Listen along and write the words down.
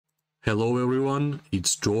Hello everyone,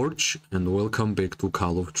 it's George and welcome back to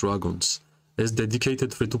Call of Dragons. As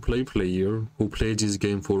dedicated free-to-play player who played this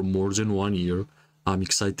game for more than 1 year, I'm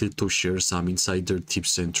excited to share some insider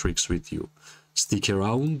tips and tricks with you. Stick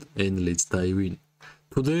around and let's dive in.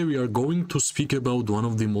 Today we are going to speak about one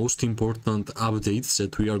of the most important updates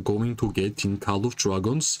that we are going to get in Call of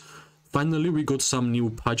Dragons. Finally, we got some new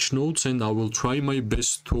patch notes and I will try my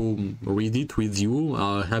best to read it with you.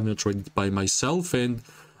 I haven't read it by myself and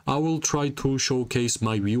I will try to showcase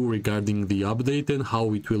my view regarding the update and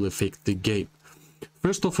how it will affect the game.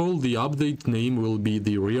 First of all, the update name will be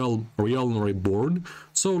the Realm Reborn.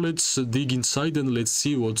 So let's dig inside and let's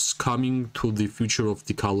see what's coming to the future of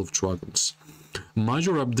the Call of Dragons.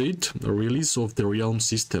 Major update, release of the Realm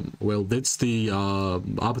system. Well, that's the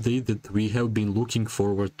update that we have been looking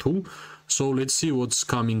forward to. So let's see what's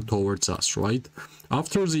coming towards us, right?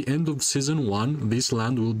 After the end of Season 1, this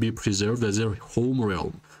land will be preserved as a home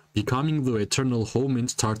realm, becoming the eternal home and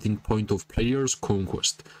starting point of players'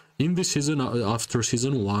 conquest. In the season after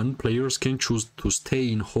Season 1, players can choose to stay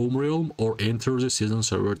in home realm or enter the season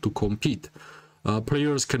server to compete.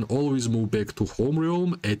 Players can always move back to home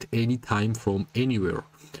realm at any time from anywhere.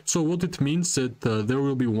 So what it means that there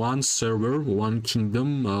will be one server, one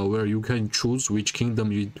kingdom where you can choose which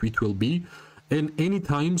kingdom it will be, and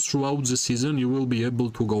anytime throughout the season you will be able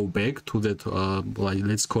to go back to that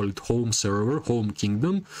let's call it home server, home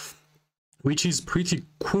kingdom, which is pretty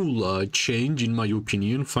cool change in my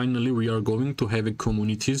opinion. Finally we are going to have a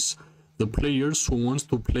communities, the players who wants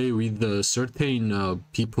to play with certain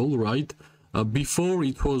people, right? Before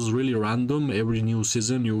it was really random. Every new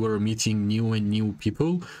season you were meeting new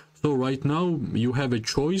people. So right now you have a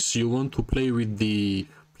choice. You want to play with the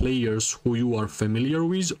players who you are familiar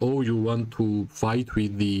with, or you want to fight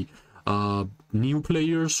with the new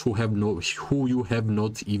players who you have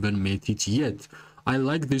not even met it yet. I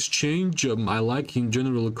like this change. I like in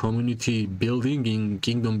general community building in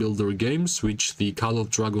kingdom builder games, which the Call of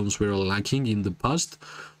Dragons were lacking in the past.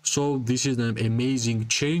 So this is an amazing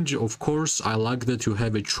change. Of course, I like that you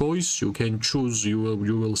have a choice. You can choose. You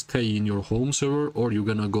will stay in your home server, or you're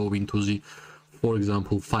gonna go into the, for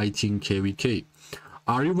example, fighting KvK.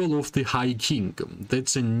 Arrival of the High King.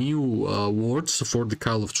 That's a new words for the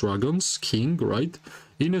Call of Dragons King, right?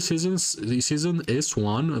 In the season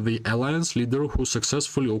S1, the alliance leader who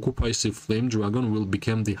successfully occupies the Flame Dragon will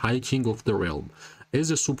become the High King of the realm. As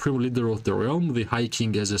a supreme leader of the realm, the High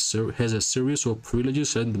King has a series of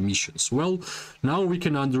privileges and missions. Well, now we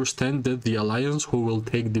can understand that the alliance who will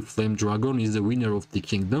take the Flame Dragon is the winner of the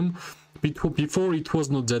kingdom. Before it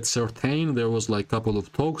was not that certain. There was like a couple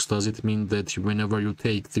of talks. Does it mean that whenever you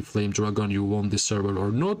take the Flame Dragon you won the server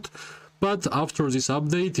or not? But after this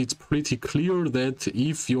update it's pretty clear that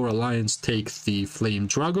if your alliance takes the Flame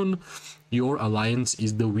Dragon, your alliance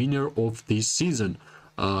is the winner of this season.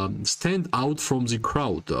 Stand out from the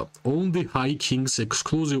crowd. Own the High King's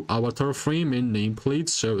exclusive avatar frame and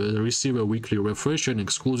nameplates, receive a weekly refresh and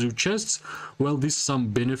exclusive chests. Well, these some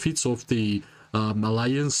benefits of the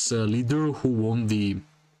alliance leader who won the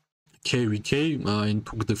KvK and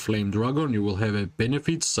took the Flame Dragon. You will have a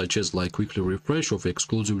benefits such as like weekly refresh of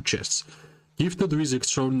exclusive chests. Gifted with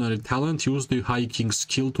extraordinary talent, use the High King's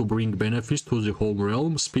skill to bring benefits to the home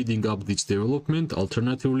realm, speeding up its development.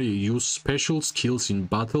 Alternatively, use special skills in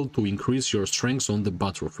battle to increase your strengths on the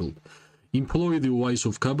battlefield. Employ the Wise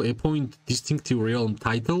of Cub, appoint distinctive realm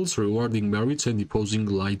titles, rewarding merits and imposing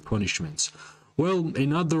light punishments. Well,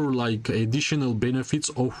 another like additional benefits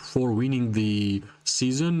for winning the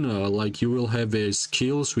season, like you will have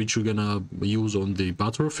skills which you're gonna use on the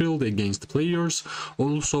battlefield against players.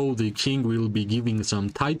 Also, the king will be giving some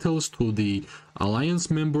titles to the alliance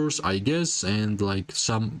members, I guess, and like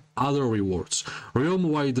some other rewards.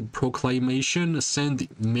 Realm-wide proclamation, send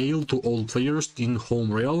mail to all players in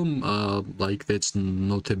home realm. Like that's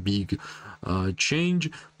not a big change.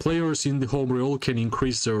 Players in the home realm can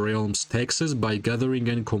increase their realm's taxes by gathering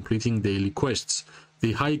and completing daily quests.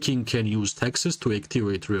 The High King can use taxes to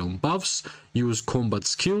activate realm buffs, use combat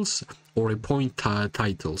skills, or appoint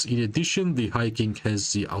titles. In addition, the High King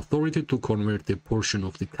has the authority to convert a portion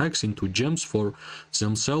of the tax into gems for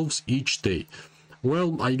themselves each day.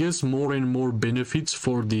 Well, I guess more and more benefits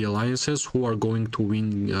for the alliances who are going to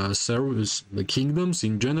win the kingdoms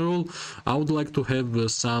in general. I would like to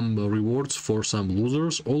have some rewards for some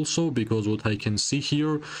losers also, because what I can see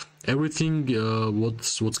here, everything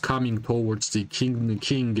what's coming towards the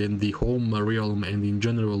king and the home realm and in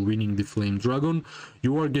general winning the Flame Dragon,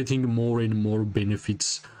 you are getting more and more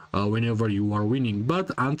benefits whenever you are winning.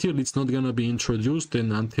 But until it's not gonna be introduced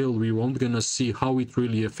and until we won't gonna see how it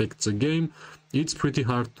really affects the game, it's pretty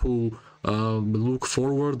hard to look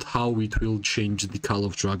forward how it will change the Call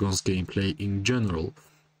of Dragons gameplay in general.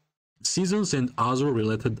 Seasons and other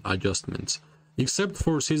related adjustments. Except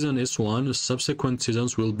for Season S1, subsequent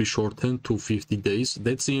seasons will be shortened to 50 days.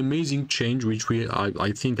 That's the amazing change, which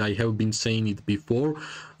I think I have been saying it before.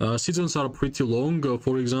 Seasons are pretty long.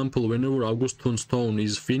 For example, whenever Augustus Stone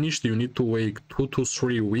is finished, you need to wait 2 to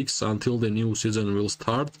 3 weeks until the new season will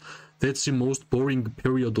start. That's the most boring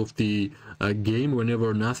period of the game.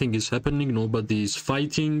 Whenever nothing is happening, nobody is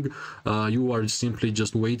fighting, you are simply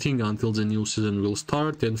just waiting until the new season will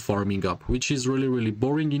start and farming up, which is really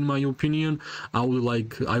boring in my opinion.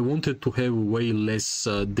 I wanted to have way less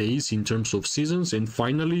days in terms of seasons, and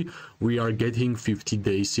finally we are getting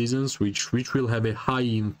 50-day seasons, which will have a high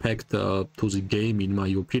impact to the game in my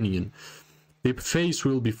opinion. The pace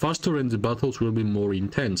will be faster and the battles will be more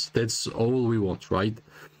intense. That's all we want, right?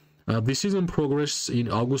 The season progress in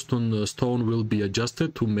Augustus Stone will be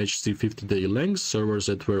adjusted to match the 50-day length. Servers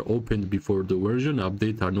that were opened before the version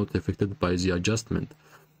update are not affected by the adjustment.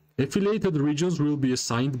 Affiliated regions will be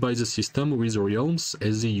assigned by the system with realms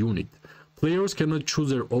as a unit. Players cannot choose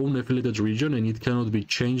their own affiliated region and it cannot be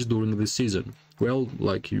changed during the season. Well,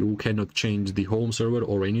 like you cannot change the home server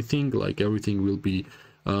or anything, like everything will be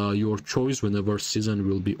your choice whenever season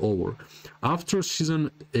will be over. After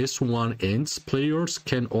season S1 ends, players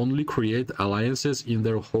can only create alliances in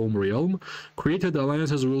their home realm. Created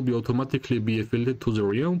alliances will be automatically be affiliated to the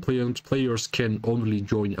realm. Players can only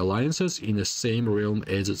join alliances in the same realm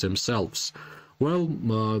as themselves. Well,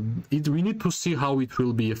 we need to see how it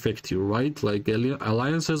will be effective, right? Like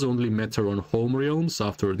alliances only matter on home realms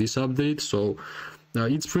after this update, so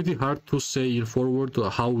it's pretty hard to say in forward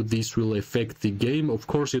how this will affect the game. Of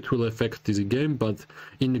course it will affect the game, but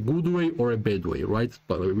in a good way or a bad way, right?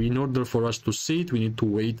 But in order for us to see it, we need to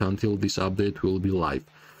wait until this update will be live.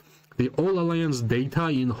 The All Alliance data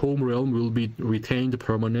in home realm will be retained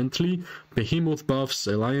permanently. Behemoth buffs,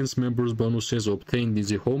 alliance members bonuses obtained in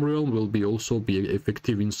the home realm will also be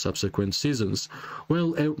effective in subsequent seasons.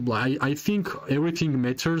 Well, I think everything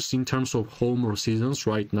matters in terms of home seasons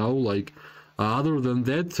right now. Like other than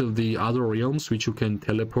that, the other realms which you can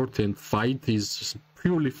teleport and fight is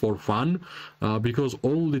purely for fun, because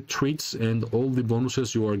all the treats and all the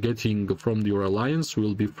bonuses you are getting from your alliance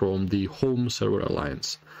will be from the home server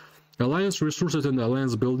alliance. Alliance resources and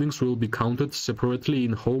alliance buildings will be counted separately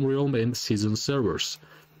in home realm and season servers.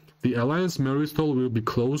 The alliance merit stall will be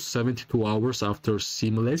closed 72 hours after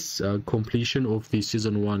seamless completion of the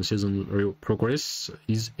season 1 season progress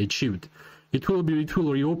is achieved. It will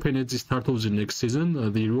reopen at the start of the next season.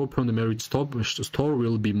 The reopened merit store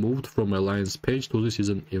will be moved from Alliance page to the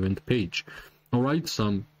season event page. Alright,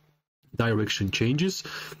 some direction changes.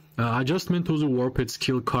 Adjustment to the Warped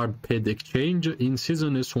skill card pet exchange. In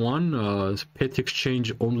season S1, pet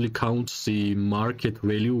exchange only counts the market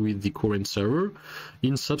value with the current server.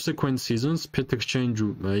 In subsequent seasons, pet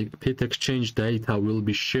exchange data will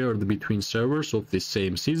be shared between servers of the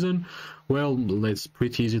same season. Well, that's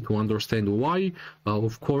pretty easy to understand why.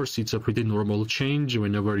 Of course, it's a pretty normal change.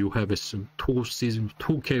 Whenever you have two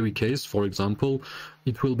KVKs, for example,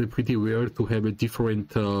 it will be pretty weird to have a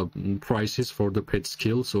different prices for the pet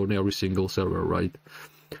skills on every single server, right?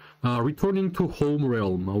 Returning to home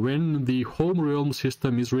realm. When the home realm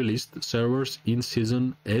system is released, servers in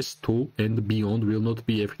season S2 and beyond will not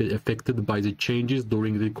be affected by the changes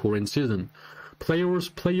during the current season.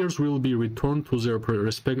 Players will be returned to their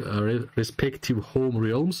respective home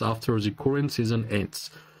realms after the current season ends.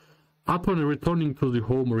 Upon returning to the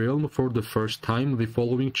home realm for the first time, the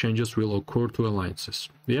following changes will occur to alliances.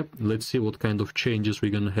 Yep, let's see what kind of changes we're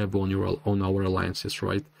gonna have on our alliances,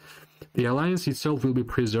 right? The alliance itself will be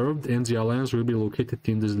preserved and the alliance will be located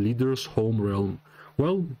in the leader's home realm.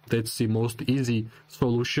 Well, that's the most easy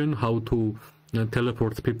solution, how to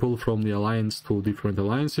teleport people from the alliance to different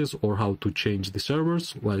alliances, or how to change the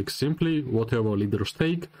servers. Like simply whatever leaders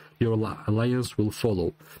take, your alliance will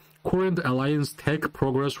follow. Current alliance tech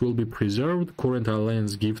progress will be preserved, current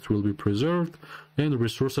alliance gift will be preserved, and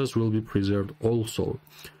resources will be preserved also.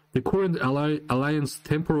 The current alliance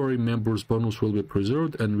temporary members bonus will be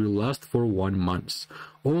preserved and will last for 1 month.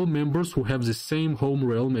 All members who have the same home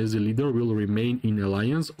realm as the leader will remain in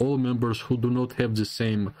alliance. All members who do not have the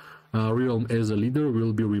same realm as a leader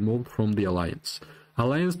will be removed from the alliance.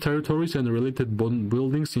 Alliance territories and related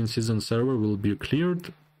buildings in season server will be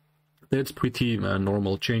cleared. That's pretty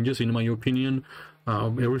normal changes in my opinion.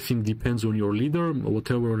 Everything depends on your leader.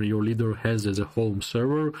 Whatever your leader has as a home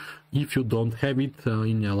server, if you don't have it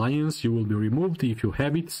in alliance, you will be removed. If you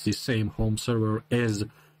have it, it's the same home server as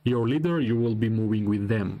your leader, you will be moving with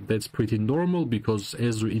them. That's pretty normal because,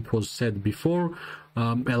 as it was said before,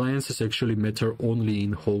 alliances actually matter only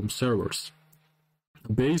in home servers.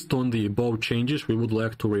 Based on the above changes, we would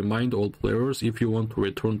like to remind all players, if you want to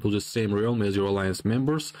return to the same realm as your alliance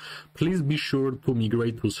members, please be sure to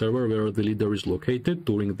migrate to server where the leader is located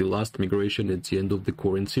during the last migration at the end of the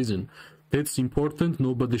current season. That's important.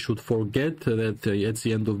 Nobody should forget that at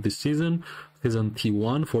the end of the season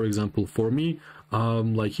T1, for example, for me,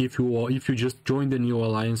 like if you just joined a new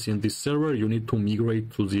alliance in this server, you need to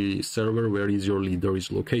migrate to the server where your leader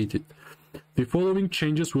is located. The following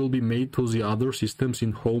changes will be made to the other systems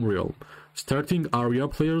in home realm. Starting area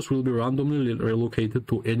players will be randomly relocated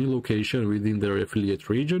to any location within their affiliate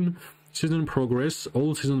region. Season progress,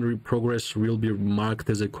 all season progress will be marked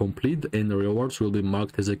as a complete and rewards will be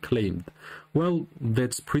marked as a claimed. Well,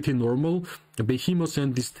 that's pretty normal. Behemoths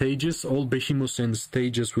and the stages, all behemoths and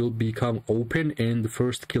stages will become open and the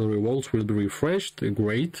first kill rewards will be refreshed.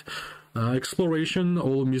 Great. Exploration,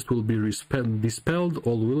 all mist will be dispelled,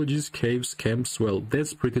 all villages, caves, camps, well,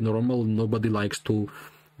 that's pretty normal. Nobody likes to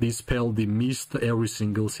dispel the mist every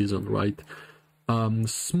single season, right?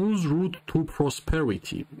 Smooth route to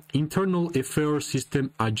prosperity. Internal affairs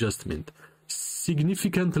system adjustment.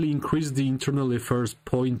 Significantly increase the internal affairs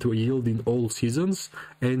point yield in all seasons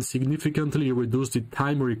and significantly reduce the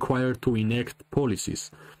time required to enact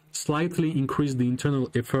policies. Slightly increase the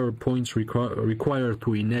internal affair points required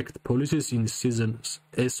to enact policies in seasons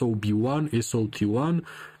SOB1, SOT1,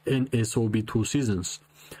 and SOB2 seasons.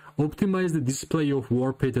 Optimize the display of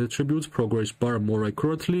Warpath attributes progress bar more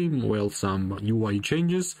accurately, well, some UI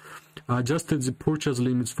changes. Adjusted the purchase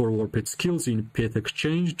limits for Warpath skills in Pet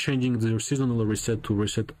Exchange, changing their seasonal reset to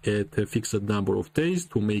reset at a fixed number of days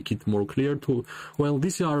to make it more clear to, well,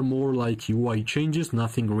 these are more like UI changes,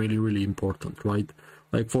 nothing really important, right?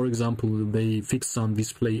 Like, for example, they fix some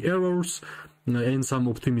display errors and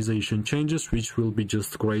some optimization changes, which will be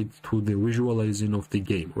just great to the visualizing of the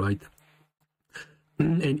game, right?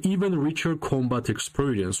 And even richer combat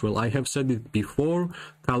experience. Well, I have said it before,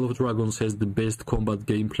 Call of Dragons has the best combat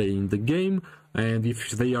gameplay in the game, and if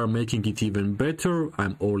they are making it even better,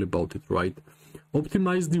 I'm all about it, right?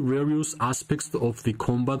 Optimize the various aspects of the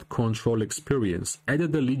combat control experience.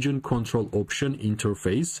 Added the Legion control option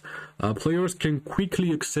interface. Players can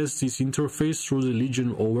quickly access this interface through the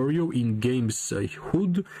Legion overview in game's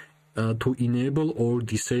HUD to enable or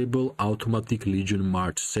disable automatic Legion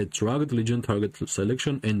march, set target, Legion target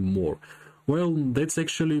selection, and more. Well, that's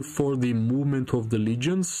actually for the movement of the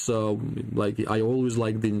legions. Like, I always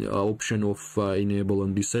like the option of enable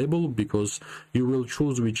and disable, because you will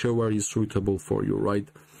choose whichever is suitable for you, right?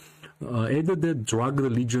 Added the drag the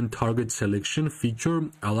legion target selection feature,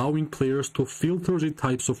 allowing players to filter the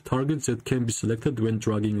types of targets that can be selected when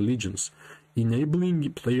dragging legions,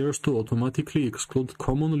 enabling players to automatically exclude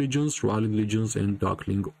common legions, rallied legions, and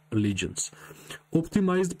darkling legions.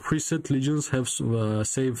 Optimized preset legions have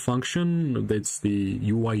save function, that's the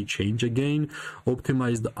UI change again.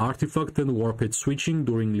 Optimized artifact and warpath switching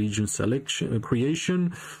during legion selection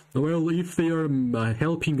creation. Well, if they are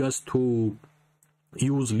helping us to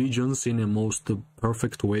use legions in a most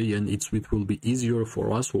perfect way and it will be easier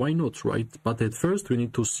for us, why not, right? But at first we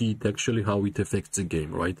need to see it actually how it affects the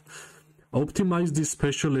game, right? Optimize the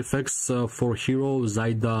special effects for hero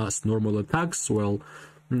Zaida's normal attacks. Well,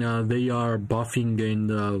 they are buffing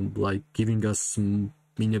and like giving us in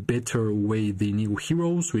a better way the new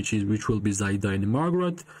heroes, which will be Zaida and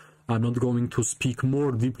Margaret. I'm not going to speak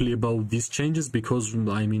more deeply about these changes because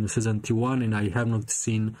I'm in season T1 and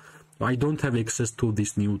I don't have access to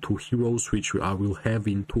these new two heroes, which I will have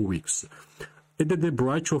in 2 weeks. Added a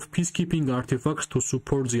branch of peacekeeping artifacts to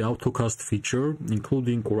support the autocast feature,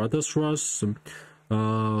 including Kurata's Rush,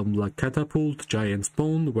 like Catapult, Giant's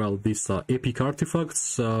Bone. Well, these are epic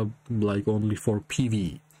artifacts, like only for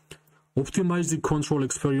PvE. Optimize the control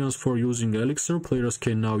experience for using Elixir. Players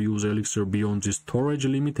can now use Elixir beyond the storage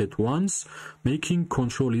limit at once, making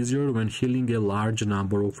control easier when healing a large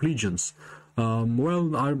number of legions.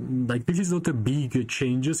 Like, this is not a big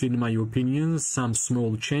changes in my opinion, some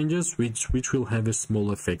small changes which will have a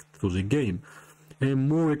small effect to the game. A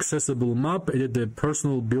more accessible map. Added the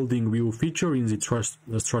personal building view feature in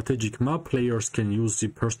the strategic map. Players can use the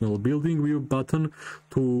personal building view button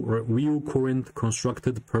to view current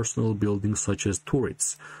constructed personal buildings such as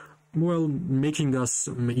turrets. Well, making us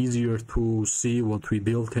easier to see what we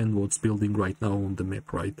built and what's building right now on the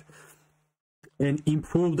map, right? An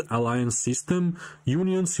improved alliance system,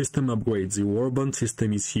 union system upgrades. The warband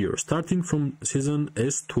system is here. Starting from season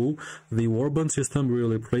S2, the warband system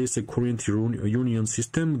will replace the current union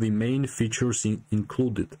system, the main features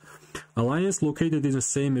included. Alliance located in the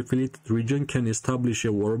same affiliated region can establish a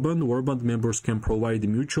warband. Warband members can provide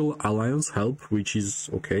mutual alliance help, which is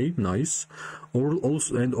okay, nice,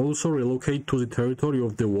 and also relocate to the territory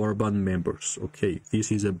of the warband members. Okay,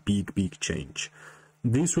 this is a big change.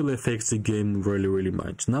 This will affect the game really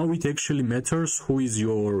much. Now it actually matters who is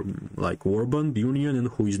your warband union and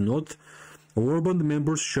who is not. Warband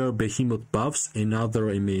members share behemoth buffs, another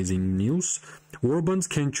amazing news. Warbands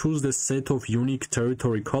can choose the set of unique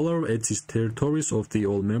territory color, as these territories of the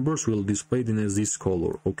all members will display in this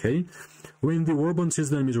color, okay? When the warband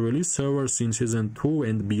system is released, servers in season 2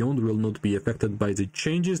 and beyond will not be affected by the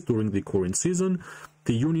changes during the current season.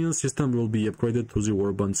 The union system will be upgraded to the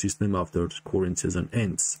warband system after the current season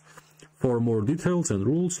ends. For more details and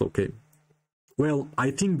rules, okay. Well, I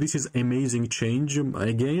think this is amazing change.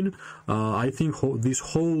 Again, I think this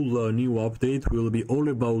whole new update will be all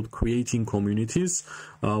about creating communities.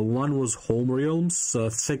 One was home realms.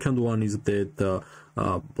 Second one is that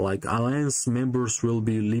alliance members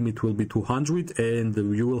limit will be 200, and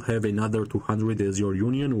you will have another 200 as your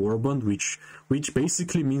union warband, which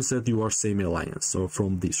basically means that you are same alliance. So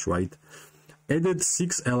from this, right? Added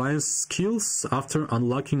 6 alliance skills after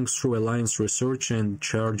unlocking through alliance research and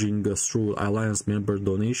charging through alliance member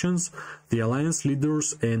donations. The alliance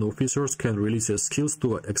leaders and officers can release skills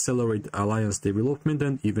to accelerate alliance development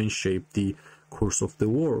and even shape the course of the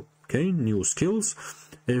war. Okay, new skills.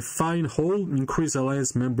 A fine hole, increase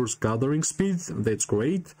alliance members gathering speed, that's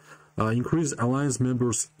great. Increase alliance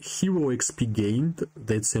members hero XP gained,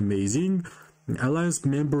 that's amazing. Alliance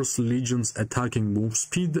members legion's attacking move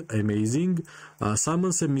speed, amazing.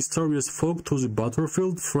 Summons a mysterious fog to the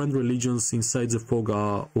battlefield. Friendly legions inside the fog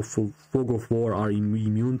of war are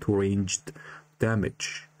immune to ranged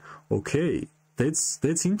damage. Okay,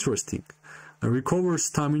 that's interesting. Recover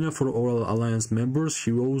stamina for all alliance members,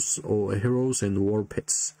 heroes and war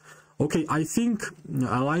pets. Okay, I think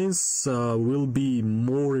alliance will be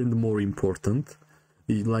more and more important.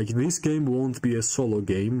 Like, this game won't be a solo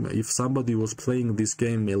game. If somebody was playing this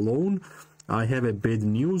game alone, I have a bad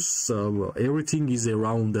news. Everything is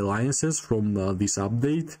around alliances from this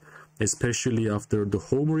update, especially after the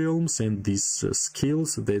home realms and these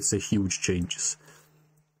skills. That's a huge changes.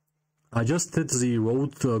 Adjusted the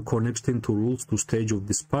road connection to rules to stage of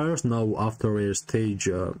the spires. Now after a stage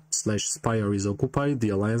 / spire is occupied, the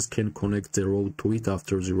alliance can connect the road to it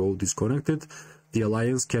after the road is connected. The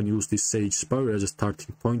alliance can use this sage spire as a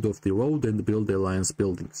starting point of the road and build alliance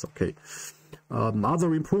buildings. Okay.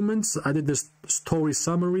 Other improvements: added the story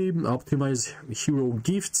summary, optimized hero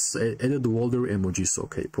gifts, added Walder emojis.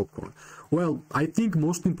 Okay, popcorn. Well, I think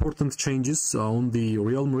most important changes on the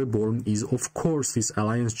Realm Reborn is, of course, these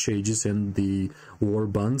alliance changes and the war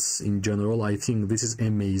bands in general. I think this is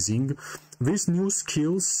amazing. These new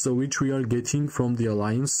skills which we are getting from the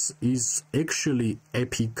alliance is actually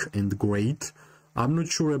epic and great. I'm not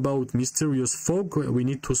sure about Mysterious Fog. We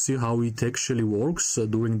need to see how it actually works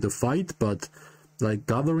during the fight, but like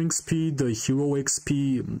gathering speed, hero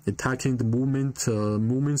XP, attacking the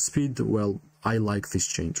movement speed, well, I like this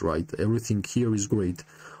change, right? Everything here is great.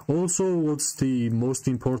 Also, what's the most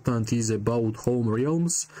important is about home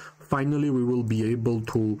realms. Finally, we will be able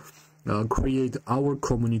to create our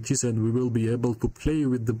communities, and we will be able to play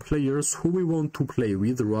with the players who we want to play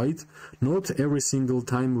with, right? Not every single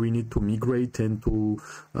time we need to migrate and to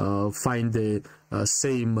find the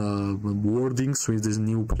same wordings with these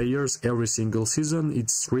new players every single season.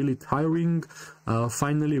 It's really tiring.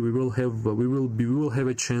 Finally, we will have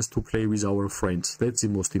a chance to play with our friends. That's the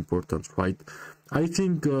most important, right? I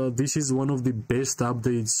think this is one of the best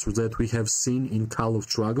updates that we have seen in Call of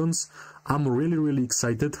Dragons. I'm really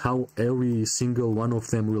excited how every single one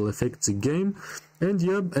of them will affect the game. And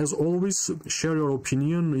yeah, as always, share your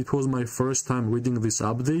opinion. It was my first time reading this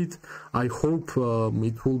update. I hope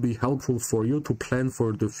it will be helpful for you to plan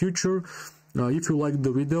for the future. If you liked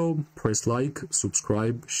the video, press like,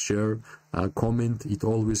 subscribe, share, comment. It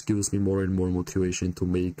always gives me more and more motivation to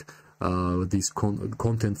make this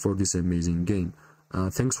content for this amazing game.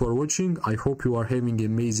 Thanks for watching. I hope you are having an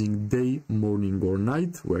amazing day, morning or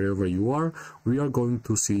night, wherever you are. We are going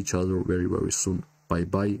to see each other very soon. Bye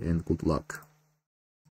bye and good luck.